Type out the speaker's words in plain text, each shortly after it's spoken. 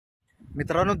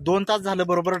मित्रांनो 2 तास झालं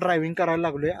बरोबर ड्रायव्हिंग करायला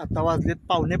लागलोय. आता वाजलेत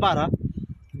 11:15.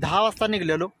 10 वाजता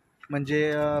निघलेलो,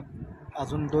 म्हणजे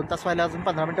अजून 2 तास व्हायला अजून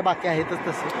 15 मिनटं बाकी आहेतच.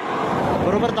 तसे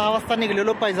बरोबर 10 वाजता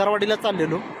निघलेलो, पैजारवाडीला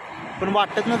चाललेलो. पण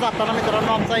वाटत न जाताना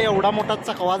मित्रांनो आमचा एवढा मोठा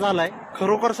चकवा झाला आहे,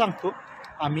 खरोखर सांगतो.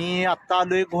 आम्ही आत्ता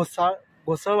आलो आहे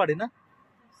घोसळवाडी ना,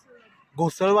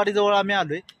 घोसळवाडीजवळ आम्ही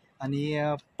आलो आहे.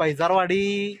 आणि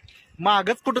पैजारवाडी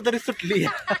मागच कुठंतरी सुटली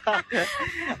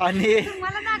आणि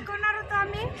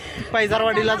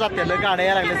पैजारवाडीला जाते गाड्या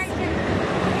यायला लागल्या.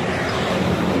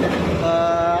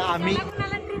 आम्ही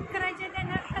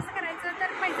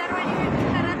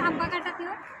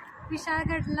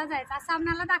विशाळगडला जायचं असं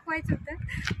आम्हाला दाखवायचं होतं,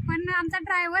 पण आमचा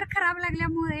ड्रायव्हर खराब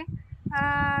लागल्यामुळे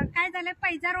काय झालं,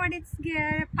 पैजारवाडीच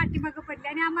पाठीमागं पडली.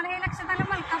 आणि आम्हाला हे लक्षात आलं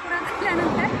मलकापुरात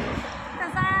असल्यानंतर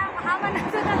तसा हा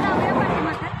बनायचा जाऊया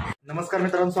पाठीमागं. नमस्कार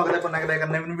मित्रांनो, स्वागत आहे पुन्हा एकदा एका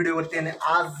नवीन व्हिडिओवरती. आणि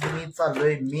आज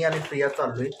मी आणि प्रिया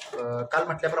चाललोय काल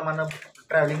म्हटल्याप्रमाणे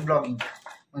ट्रॅव्हलिंग ब्लॉगिंग.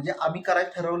 म्हणजे आम्ही करायला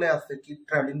ठरवलंय असतं की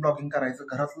ट्रॅव्हलिंग ब्लॉगिंग करायचं,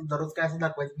 घरातलं दररोज काय असं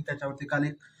दाखवायचं. मी त्याच्यावरती काल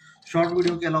एक शॉर्ट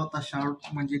व्हिडिओ केला होता,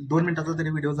 शॉर्ट म्हणजे 2 मिनिटाचा तरी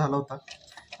व्हिडिओ झाला होता.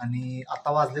 आणि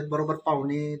आता वाजलेत बरोबर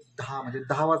 9:15, म्हणजे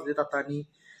 10 वाजलेत आता. आणि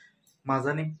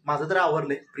माझं तर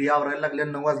आवरलंय, प्रिया आवरायला लागल्या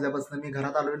 9 वाजल्यापासून. मी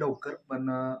घरात आलोय लवकर, पण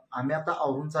आम्ही आता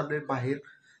आवरून चाललोय बाहेर.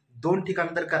 2 ठिकाण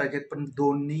तर करायचे आहेत, पण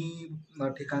दोन्ही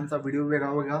ठिकाणचा व्हिडिओ वेगळा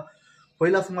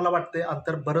होईल असं मला वाटतंय.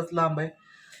 अंतर बरंच लांब आहे,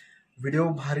 व्हिडिओ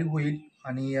भारी होईल.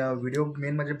 आणि व्हिडिओ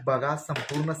मेन म्हणजे बघा,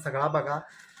 संपूर्ण सगळा बघा.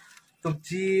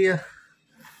 तुमची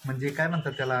म्हणजे काय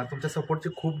म्हणतात त्याला, तुमच्या सपोर्टची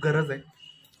खूप गरज आहे,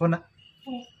 हो ना.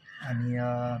 आणि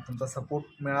तुमचा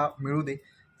सपोर्ट मिळू दे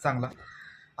चांगला.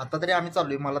 आता तरी आम्ही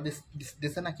चाललोय, मला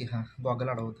दिसे ना की हां गॉगल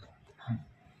अडवत.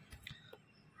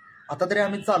 आता तरी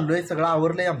आम्ही चाललोय, सगळं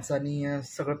आवरलंय आमचं आणि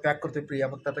सगळं पॅक करतोय. प्रिया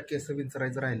फक्त आता केस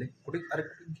विंचरायचं राहिले. कुठे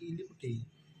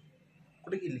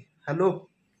गेली? हॅलो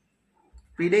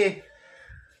पिडे,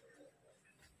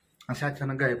 अशा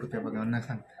अचानक गायब होत्या बघा, नाही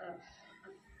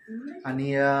सांगते.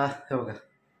 आणि हे बघा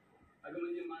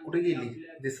कुठे गेली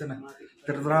दिस ना,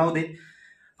 तर राहू दे.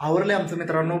 आवरले आमचं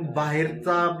मित्रांनो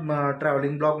बाहेरचा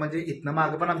ट्रॅव्हलिंग ब्लॉग. म्हणजे इथनं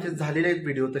मागं पण आमचे झालेले आहेत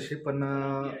व्हिडिओ तसे, पण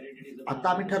आता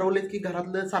आम्ही ठरवलेत की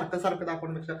घरातलं सारखं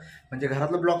दाखवण्यापेक्षा, म्हणजे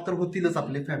घरातलं ब्लॉग तर होतीलच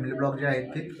आपले फॅमिली ब्लॉग जे आहेत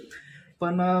ते,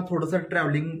 पण थोडंसं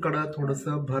ट्रॅव्हलिंगकडं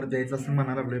थोडंसं भर द्यायचं असं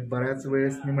म्हणायला लागलोय. बऱ्याच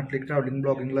वेळेस मी म्हटले की ट्रॅव्हलिंग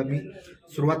ब्लॉगिंगला मी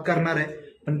सुरुवात करणार आहे,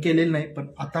 पण केलेली नाही. पण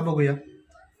आता बघूया,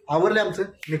 आवरले आमचं,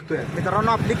 निघतोय.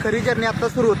 मित्रांनो आपली खरी जर्नी आता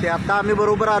सुरू होते. आता आम्ही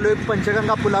बरोबर आलोय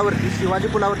पंचगंगा पुलावरती, शिवाजी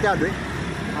पुलावरती आलोय.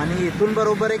 आणि इथून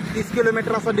बरोबर एक 30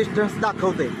 किलोमीटर असा डिस्टन्स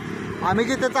दाखवतोय. आम्ही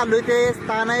जिथे चाललोय ते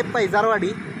स्थान आहे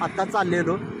पैजारवाडी. आत्ता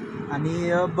चाललेलो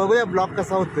आणि बघूया ब्लॉग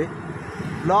कसा होतोय.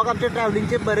 ब्लॉग आमचे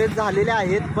ट्रॅव्हलिंगचे बरेच झालेले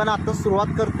आहेत, पण आता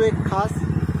सुरुवात करतोय खास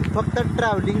फक्त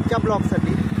ट्रॅव्हलिंगच्या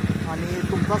ब्लॉगसाठी. आणि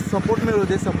तुमचा सपोर्ट मिळू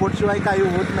दे, सपोर्टशिवाय काही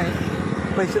होत नाही.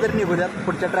 पैसे तरी निघू द्यात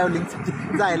पुढच्या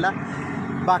ट्रॅव्हलिंगसाठी जायला,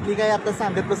 बाकी काही आता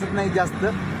सांगत बसत नाही जास्त.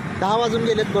 10 वाजून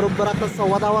गेलेत बरोबर, आता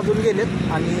 10:15 वाजून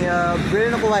गेलेत. आणि वेळ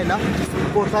नको व्हायला,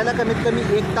 पोचायला कमीत कमी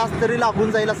 1 तास तरी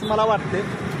लागून जाईल असं मला वाटते.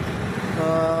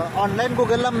 ऑनलाईन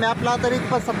गुगलला मॅपला तरी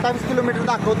 27 किलोमीटर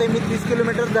दाखवते, मी 30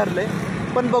 किलोमीटर धरले.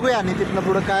 पण बघूया आणि तिथनं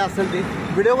पुढं काय असेल ते.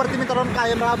 व्हिडिओवरती मित्रांनो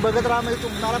कायम राहा, बघत राहा, म्हणजे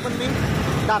तुम्हाला पण मी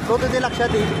दाखवतो ते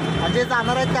लक्षात येईल आणि जे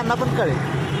जाणार आहेत त्यांना पण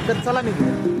कळेल. तर चला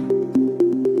निघूया.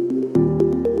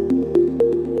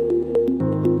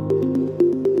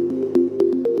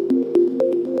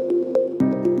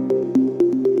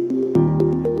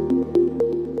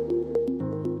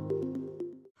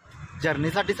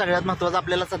 जर्नीसाठी सगळ्यात महत्त्वाचं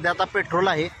आपल्याला सध्या आता पेट्रोल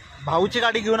आहे. भाऊची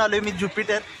गाडी घेऊन आलोय मी,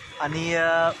 ज्युपिटर. आणि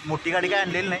मोठी गाडी काय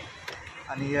आणलेली नाही.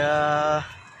 आणि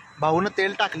भाऊनं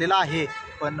तेल टाकलेलं आहे,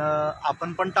 पण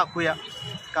आपण पण टाकूया,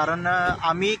 कारण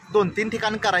आम्ही 2-3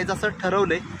 ठिकाण करायचं असं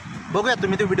ठरवलंय. बघूया,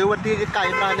 तुम्ही ते व्हिडिओवरती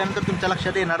कायम राहिल्यानंतर तुमच्या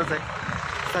लक्षात येणारच आहे.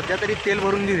 सध्या तरी तेल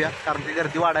भरून घेऊया, कारण ती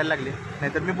गर्दी वाढायला लागली.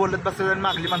 नाहीतर मी बोलत बसले आणि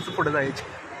मागली माणसं पुढे जायची.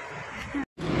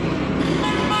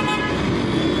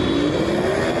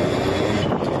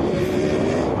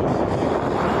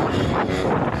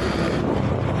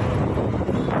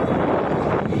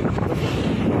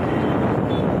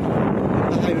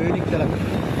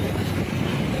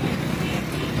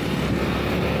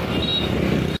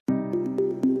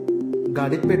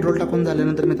 गाडीत पेट्रोल टाकून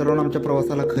झाल्यानंतर मित्रांनो आमच्या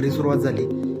प्रवासाला खरी सुरुवात झाली.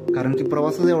 कारण की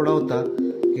प्रवासच एवढा होता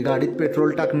की गाडीत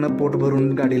पेट्रोल टाकणं पोट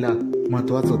भरून गाडीला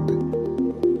महत्त्वाचं होतं.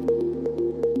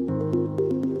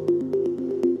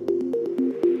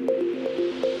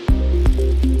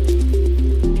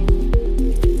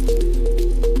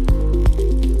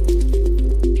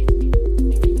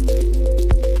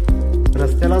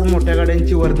 रस्त्यालाच मोठ्या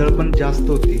गाड्यांची वर्दळ पण जास्त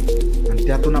होती आणि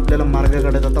त्यातून आपल्याला मार्ग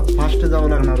काढत आता फास्ट जावं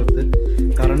लागणार होतं,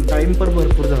 कारण टाइम पण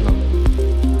भरपूर झाला.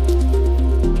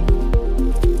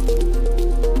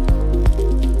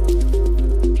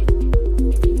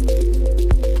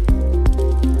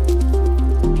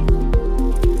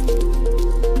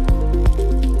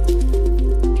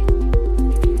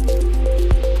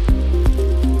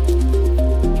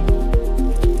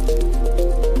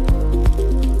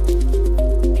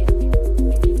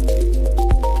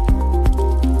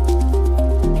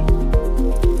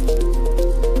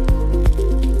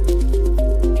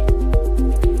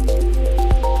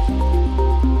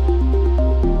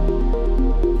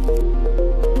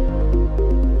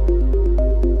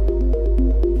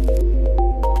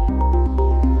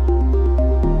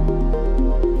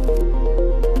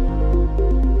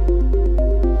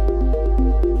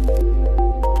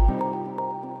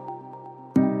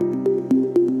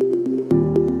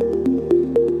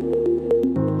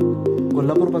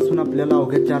 कोल्हापूरपासून आपल्याला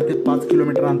अवघ्या 4 ते 5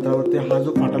 किलोमीटर अंतरावरती हा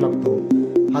जो फाटा लागतो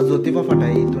हा ज्योतिबा फाटा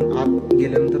आहे. इथून आत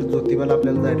गेल्यानंतर ज्योतिबाला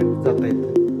आपल्याला डायरेक्ट जाता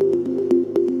येतं.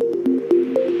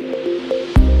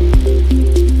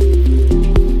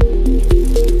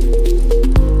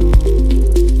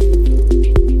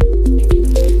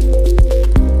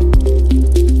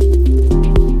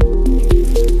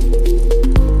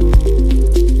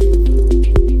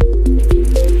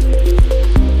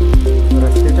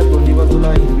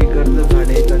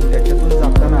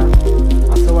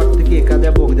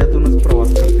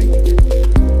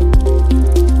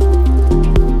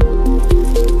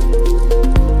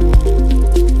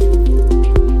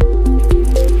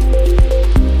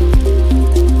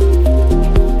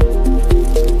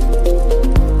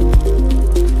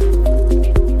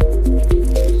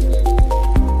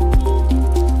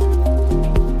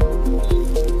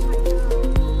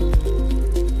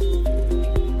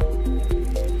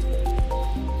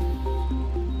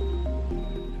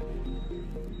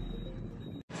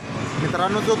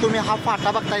 मित्रांनो, जो तुम्ही हा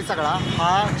फाटा बघताय सगळा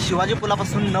हा शिवाजी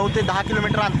पुलापासून 9 ते 10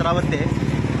 किलोमीटर अंतरावरती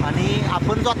आहे. आणि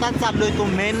आपण जो आता चाललो आहे तो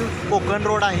मेन कोकण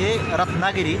रोड आहे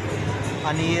रत्नागिरी.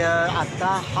 आणि आता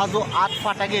हा जो आत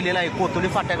फाटा गेलेला आहे कोतोली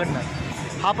फाट्याकडनं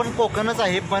हा पण कोकणच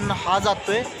आहे, पण हा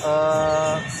जातोय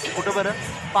कुठं बरं,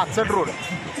 पाचड रोड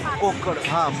कोकण,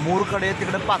 हां मूरकडे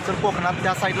तिकडे पाचड कोकणात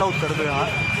त्या साईडला उतरतोय हा.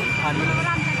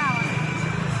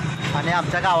 आणि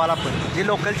आमच्या गावाला पण जे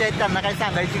लोकलचे आहेत त्यांना काही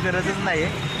सांगायची गरजच नाही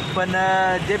आहे, पण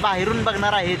जे बाहेरून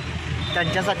बघणार आहेत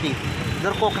त्यांच्यासाठी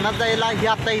जर कोकणात जायला हे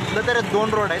आता इथलं तर 2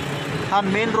 रोड आहेत. हा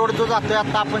मेन रोड जो जातोय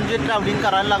आता आपण जे ट्रॅव्हलिंग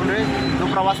करायला लागलो आहे, जो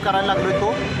प्रवास करायला लागलो आहे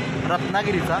तो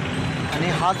रत्नागिरीचा. आणि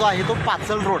हा जो आहे तो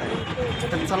पाचल रोड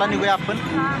आहे. तर चला निघूया आपण.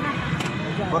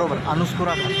 बरोबर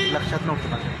अनुस्कुरा लक्षात नव्हतं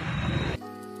माझ्या.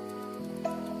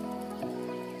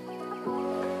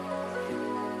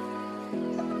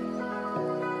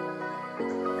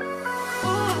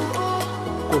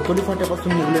 कोतोली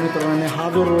फाट्यापासून निघलो मित्रांनो. हा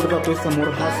जो रोड जातोय समोर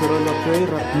हा सरळ जातोय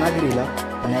रत्नागिरीला.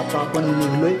 आणि आता आपण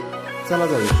निघलोय, चला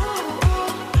जाऊया.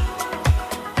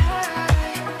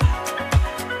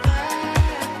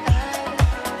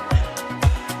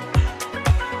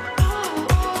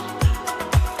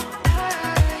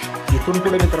 इथून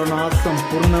पुढे मित्रांनो हा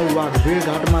संपूर्ण वाघबीळ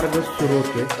घाट मार्ग सुरू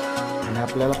होतोय आणि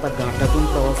आपल्याला आता घाटातून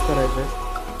प्रवास करायचा आहे.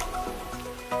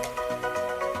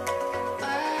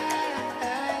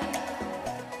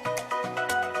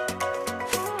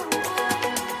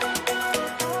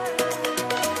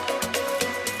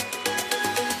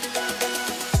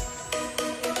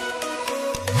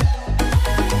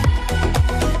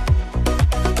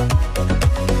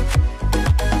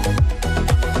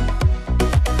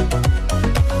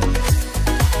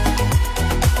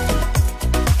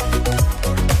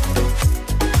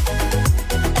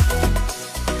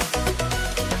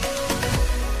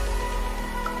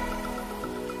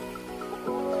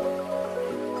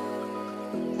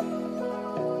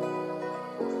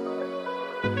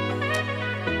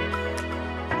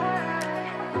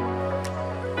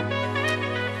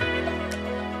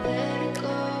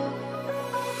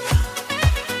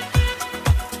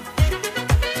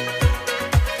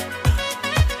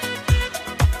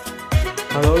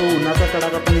 हळूहळू उन्हाचा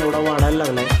कडाका पण एवढा वाढायला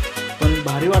लागलाय, पण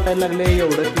भारी वाटायला लागले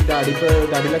एवढं की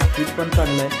गाडीला स्पीड पण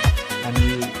चाललंय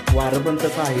आणि वारं पण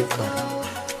तसं आहेच.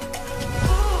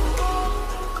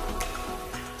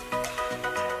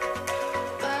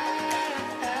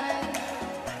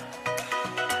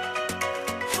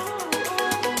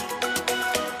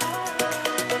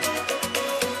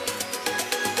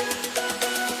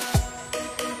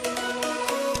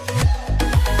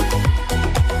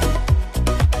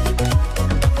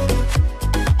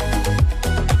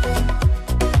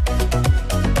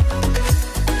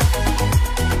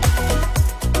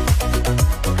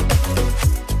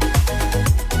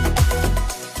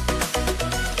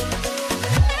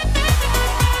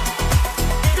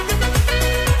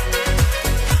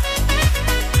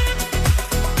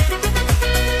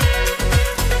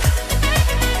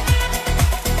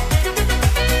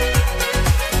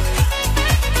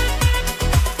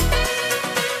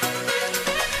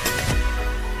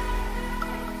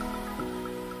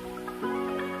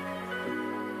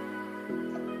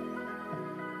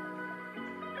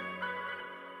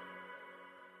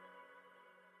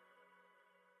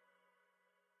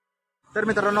 तर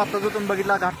मित्रांनो, आता जो तुम्ही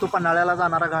बघितला घाट तो पन्हाळ्याला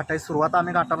जाणारा घाट आहे. सुरुवात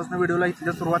आम्ही घाटापासून व्हिडिओला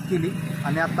इथल्या सुरुवात केली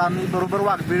आणि आता आम्ही बरोबर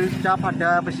वाघबीळच्या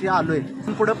फाट्यापाशी आलो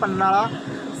आहे. पुढं पन्हाळा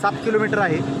 7 किलोमीटर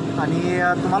आहे आणि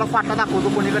तुम्हाला फाटा दाखवतो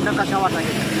कोणीकडनं कशा वाटा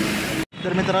घेतात.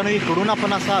 तर मित्रांनो, इकडून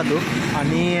आपण असं आलो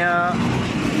आणि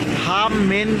हा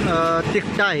मेन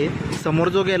तिकटा आहे. समोर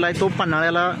जो गेला आहे तो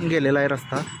पन्हाळ्याला गेलेला आहे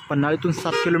रस्ता. पन्हाळीतून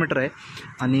 7 किलोमीटर आहे.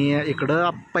 आणि इकडं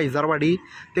पैजारवाडी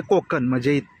ते कोकण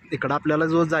म्हणजे इकडं आपल्याला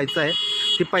जो जायचं आहे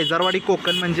ती पैजारवाडी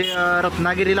कोकण म्हणजे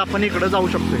रत्नागिरीला आपण इकडं जाऊ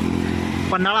शकतो आहे.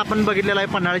 पन्हाळा आपण बघितलेला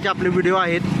आहे. पन्हाळ्याचे आपले व्हिडिओ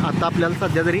आहेत. आता आपल्याला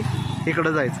सध्या तरी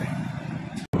इकडं जायचं आहे.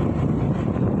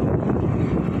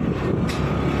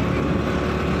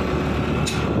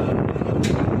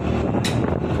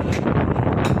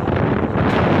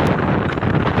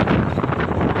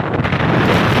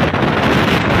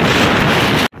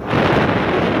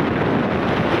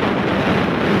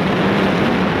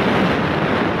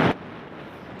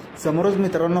 समोरच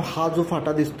मित्रांनो हा जो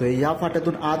फाटा दिसतोय या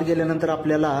फाट्यातून आत गेल्यानंतर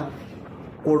आपल्याला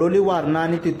कोडोली, वारणा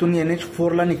आणि तिथून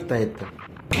NH4 ला निघता येतं.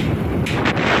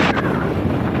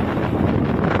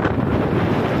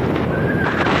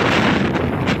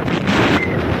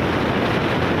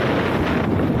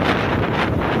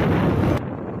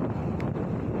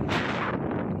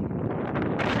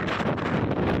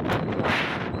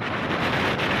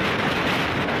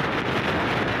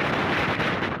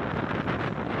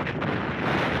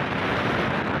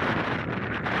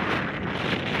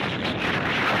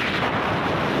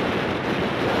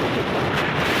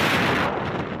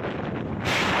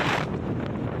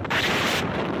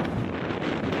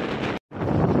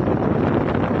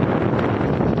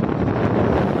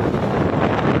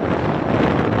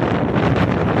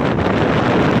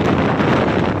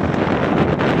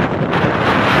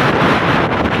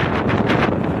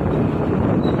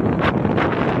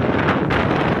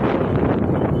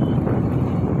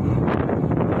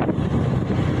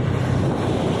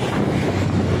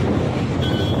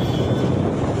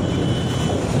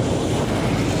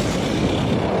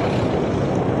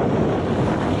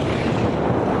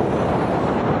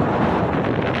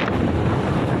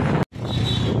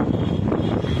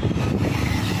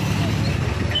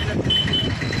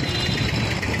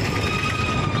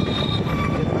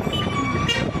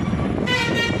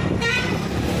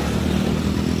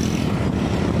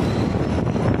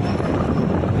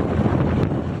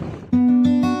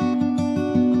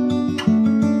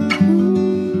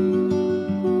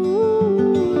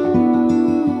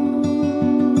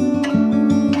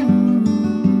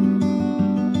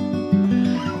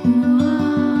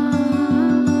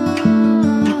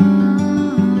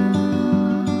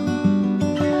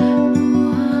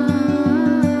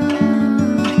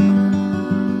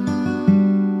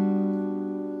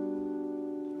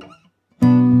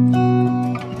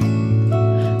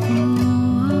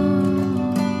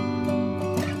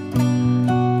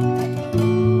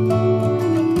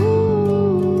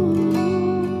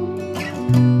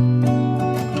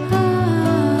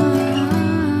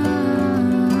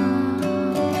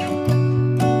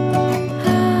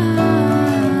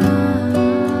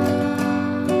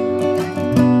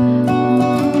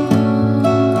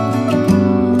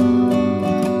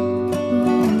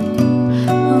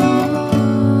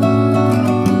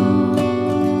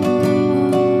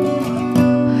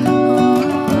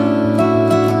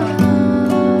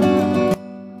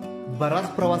 बराच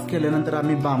प्रवास केल्यानंतर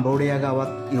आम्ही बांबवडे या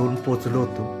गावात येऊन पोहोचलो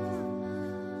होतो.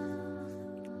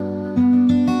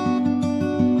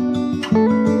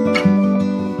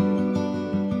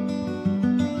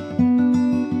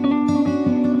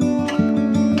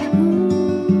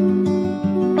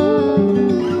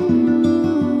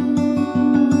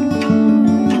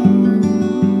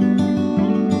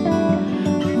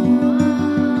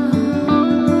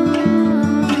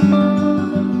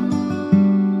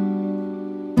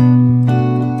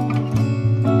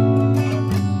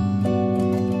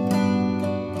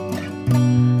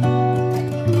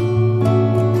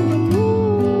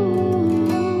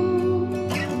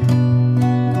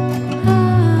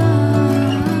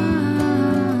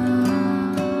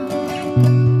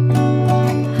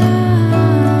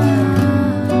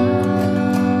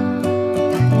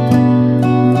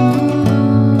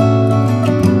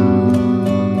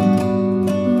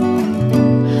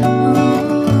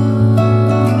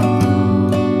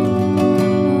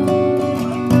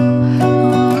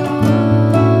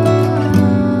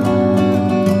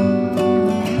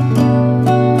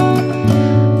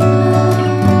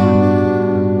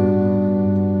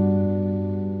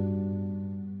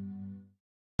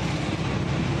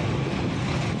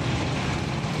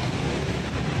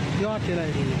 वाटेला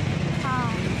आहे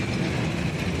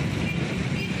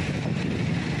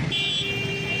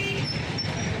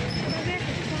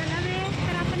झाला वेळ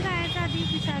तर आपण जायचं आधी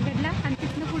विशाळगडला आणि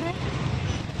तिथनं पुढे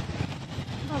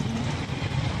बघू.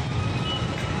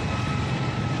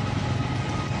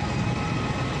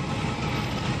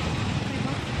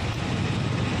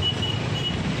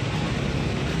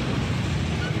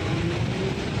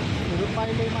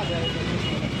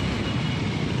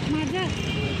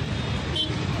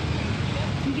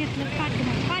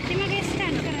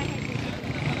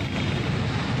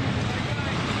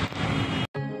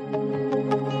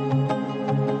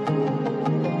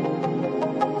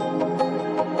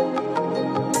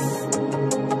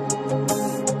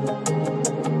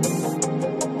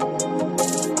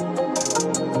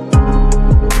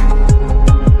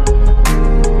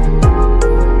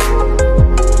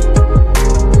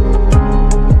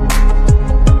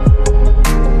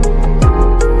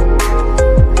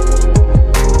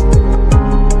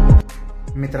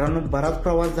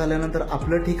 झाल्यानंतर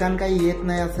आपलं ठिकाण काही येत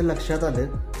नाही असं लक्षात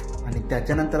आलं आणि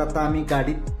त्याच्यानंतर आता आम्ही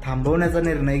गाडी थांबवण्याचा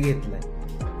निर्णय घेतलाय.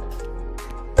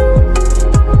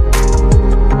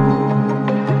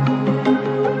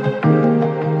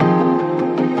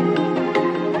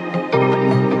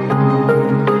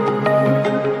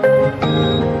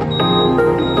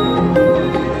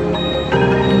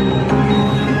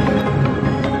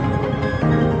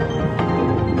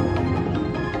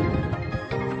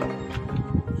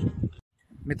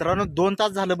 मित्रांनो 2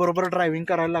 तास झालं बरोबर ड्रायव्हिंग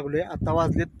करायला लागलोय. आता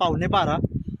वाजलेत 11:15.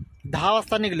 10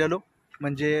 वाजता निघलेलो,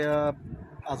 म्हणजे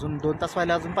अजून 2 तास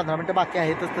व्हायला अजून 15 मिनटं बाकी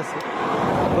आहेतच.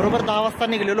 तसं बरोबर 10 वाजता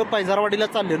निघलेलो, पैजारवाडीला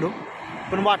चाललेलो.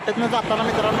 पण वाटत न जाताना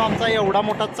मित्रांनो आमचा एवढा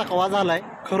मोठा चकवा झालाय,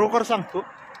 खरोखर सांगतो.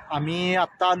 आम्ही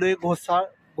आत्ता आलोय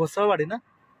घोसळवाडी ना,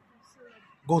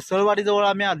 घोसळवाडीजवळ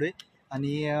आम्ही आलोय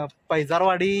आणि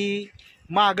पैजारवाडी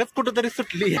मागच कुठंतरी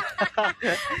सुटली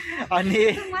आणि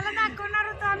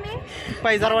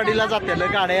पैजारवाडीला जाते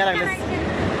गाड्या यायला लागल्या.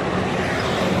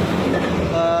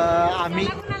 आम्ही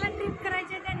ट्रिप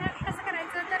करायचे त्यांना कसं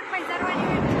करायचं तर पैजारवाडी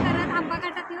आंबा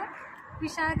घाटात येऊन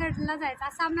विशाळगडला जायचं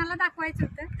असं आम्हाला दाखवायचं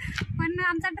होतं. पण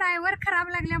आमचा ड्रायव्हर खराब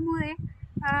लागल्यामुळे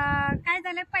काय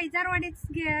झालं, पैजारवाडीच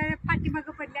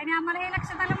पाठीमागं पडली आणि आम्हाला हे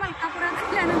लक्षात आलं मलकापुरात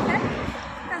गेल्यानंतर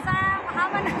तसा हा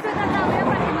बनत होता जाऊया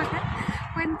पाठीमागं,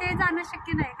 पण ते जाणं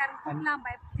शक्य नाही कारण खूप लांब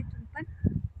आहे तिथून. पण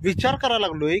विचार करायला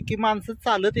लागलोय की माणसं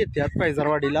चालत येतात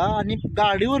पैजारवाडीला आणि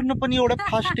गाडीवरनं पण एवढं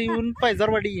फास्ट येऊन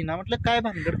पैजारवाडी येईना. म्हटलं काय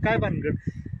भानगड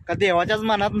का देवाच्याच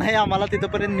मनात नाही आम्हाला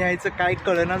तिथंपर्यंत न्यायचं, काय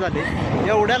कळना झाले.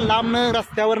 एवढ्या लांबनं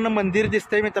रस्त्यावरनं मंदिर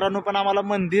दिसतंय मित्रांनो, पण आम्हाला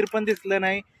मंदिर पण दिसलं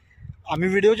नाही. आम्ही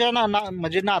व्हिडिओच्या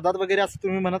म्हणजे नादात वगैरे असं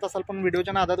तुम्ही म्हणत असाल, पण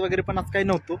व्हिडिओच्या नादात वगैरे पण असं काही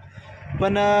नव्हतो.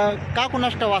 पण का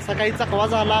कुणास ठाऊक असा काही चकवा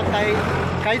झाला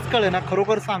काहीच कळेना,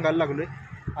 खरोखर सांगायला लागलोय.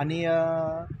 आणि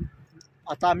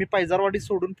आता आम्ही पैजारवाडी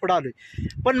सोडून पुढे आलोय.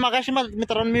 पण मगाशी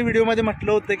मित्रांनो मी व्हिडिओमध्ये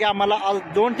म्हटलं होतं की आम्हाला आज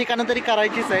 2 ठिकाणं तरी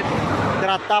करायचीच आहेत. तर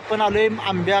आता आपण आलोय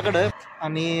आंब्याकडं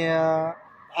आणि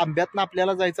आंब्यातनं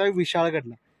आपल्याला जायचं आहे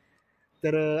विशाळगडला.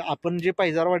 तर आपण जे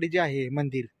पैजारवाडी जे आहे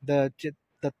मंदिर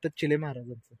दत्त चिले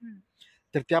महाराजांचं,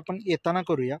 तर ते आपण येताना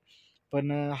करूया.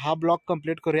 पण हा ब्लॉग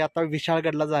कंप्लीट करूया आता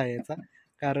विशाळगडला जायचा,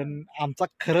 कारण आमचा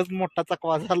खरंच मोठा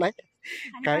चकवा झालाय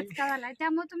काय.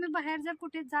 त्यामुळे तुम्ही बाहेर जर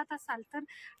कुठे जात असाल तर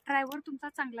ड्रायव्हर तुमचा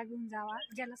चांगला घेऊन जावा,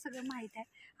 ज्याला सगळं माहित आहे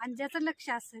आणि ज्याचं लक्ष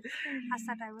असेल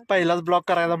असा ड्रायव्हर. पहिलाच ब्लॉग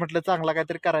करायला म्हटलं चांगला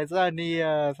काहीतरी करायचं आणि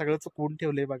सगळं चुकवून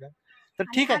ठेवलंय बघा. तर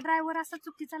ठीक आहे, ड्रायव्हर असा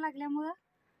चुकीचा लागल्यामुळं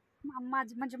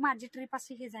माझी ट्रिप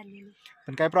अशी हे झालेली.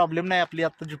 पण काही प्रॉब्लेम नाही, आपली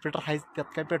आता ज्युपिटर आहेच, त्यात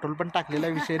काही पेट्रोल पण टाकलेला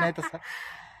विषय नाही तसा.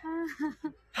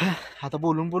 आता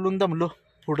बोलून दमलो.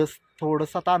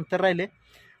 थोडंसं आता अंतर राहिले.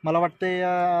 मला वाटतंय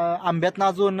आंब्यातनं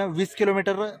अजून 20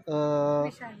 किलोमीटर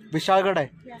विशाळगड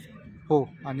आहे हो,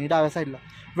 आणि डाव्या साईडला.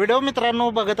 व्हिडिओ मित्रांनो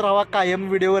बघत राहा, कायम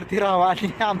व्हिडिओवरती राहा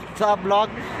आणि आमचा ब्लॉग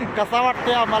कसा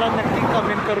वाटतोय आम्हाला नक्की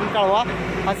कमेंट करून कळवा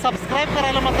आणि सबस्क्राईब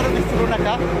करायला मात्र विसरू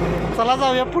नका. चला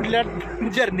जाऊया पुढल्या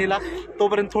जर्नीला.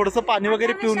 तोपर्यंत थोडंसं पाणी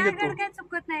वगैरे पिऊन घेतो. काय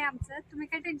चुकत नाही आमचं, तुम्ही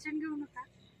काही टेन्शन घेऊ नका.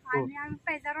 आणि आम्ही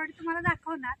पैजारवाडी तुम्हाला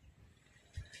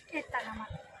दाखवणार येताना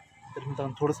मला. तर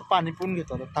मित्रांनो थोडंसं पाणी पिऊन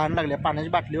घेतो, आता तहान लागल्या. पाण्याची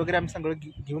बाटली वगैरे आम्ही सगळं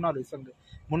घेऊन आलोय संग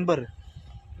म्हणून बरं.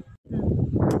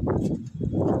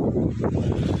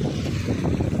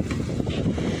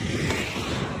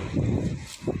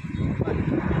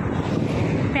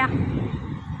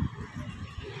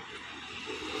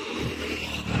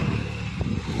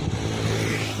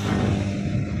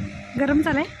 गरम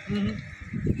चालय.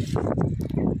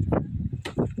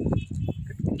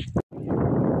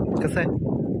 कसं आहे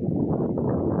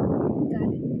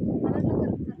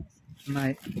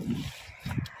नाही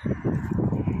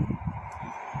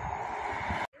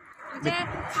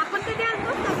आपण कधी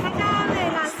आलो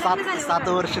 7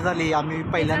 वर्ष झाली आम्ही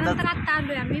पहिल्यांदा आता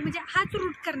आलोय आम्ही, म्हणजे हाच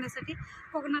रूट करण्यासाठी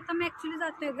कोकणात. आम्ही ऍक्च्युली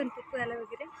जातोय गणपतीपुळ्याला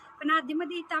वगैरे, पण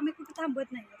आधीमध्ये इथं आम्ही कुठे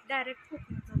थांबत नाही, डायरेक्ट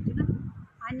कोकणात जातो ना.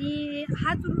 आणि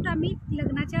हाच रूट आम्ही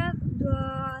लग्नाच्या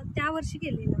त्या वर्षी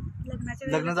केलेला.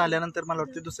 लग्न झाल्यानंतर मला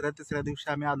वाटतं 2-3 दिवशी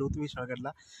आम्ही आलो होतो विशाळगडला,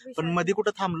 पण मध्ये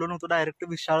कुठं थांबलो नव्हतो, डायरेक्ट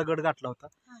विशाळगड गाठला होता.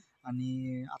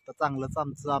 आणि आता चांगलंच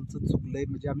आमचं चुकलंय,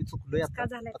 म्हणजे आम्ही चुकलोय,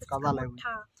 आता पचका झालाय.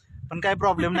 पण काही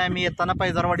प्रॉब्लेम नाही, मी येताना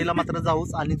पैजारवाडीला मात्र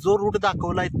जाऊच. आणि जो रूट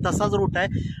दाखवलाय तसाच रूट आहे,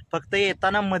 फक्त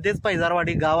येताना मध्येच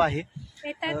पैजारवाडी गाव आहे.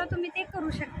 येता तुम्ही ते करू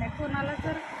शकता. कोणाला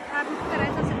जर हा रूट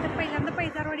करायचा असेल तर पहिल्यांदा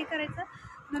पैजारवाडी करायचं,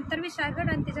 नंतर विशाळगड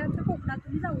आणि त्याच्यानंतर कोकणात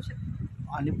तुम्ही जाऊ शकता.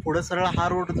 आणि पुढे सरळ हा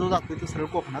रोड जो जातोय तो सरळ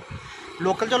कोकणात.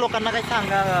 लोकलच्या लोकांना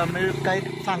काही म्हणजे काही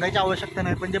सांगायची आवश्यकता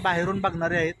नाही, पण जे बाहेरून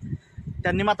बघणारे आहेत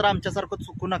त्यांनी मात्र आमच्यासारखं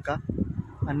चुकू नका.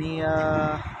 आणि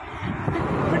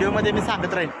व्हिडिओमध्ये मी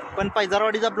सांगत राहीन, पण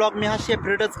पैजारवाडीचा ब्लॉग मी हा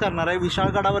सेपरेटच करणार आहे.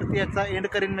 विशाळगडावरती याचा एंड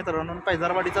करीन मित्रांनो,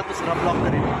 पैजारवाडीचा दुसरा ब्लॉग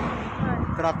करेन.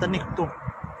 तर आता निघतो.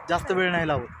 जास्त वेळ नाही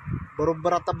लावत.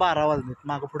 बरोबर आता 12 वाजलेत,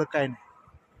 मागं पुढं काय नाही.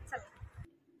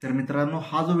 तर मित्रांनो,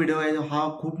 हा जो व्हिडिओ आहे हा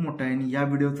खूप मोठा आहे आणि या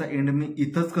व्हिडिओचा एंड मी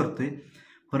इथंच करतोय.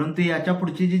 परंतु याच्या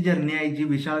पुढची जी जर्नी आहे जी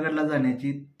विशाळगडला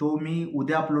जाण्याची, तो मी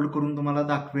उद्या अपलोड करून तुम्हाला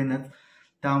दाखवेनच.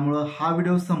 त्यामुळं हा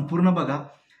व्हिडिओ संपूर्ण बघा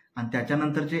आणि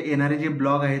त्याच्यानंतरचे येणारे जे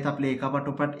ब्लॉग आहेत आपले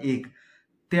एकापाठोपाठ एक,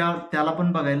 त्याला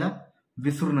पण बघायला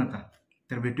विसरू नका.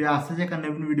 तर भेटूया असंच एका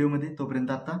नवीन व्हिडिओमध्ये.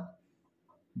 तोपर्यंत आता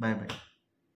बाय बाय.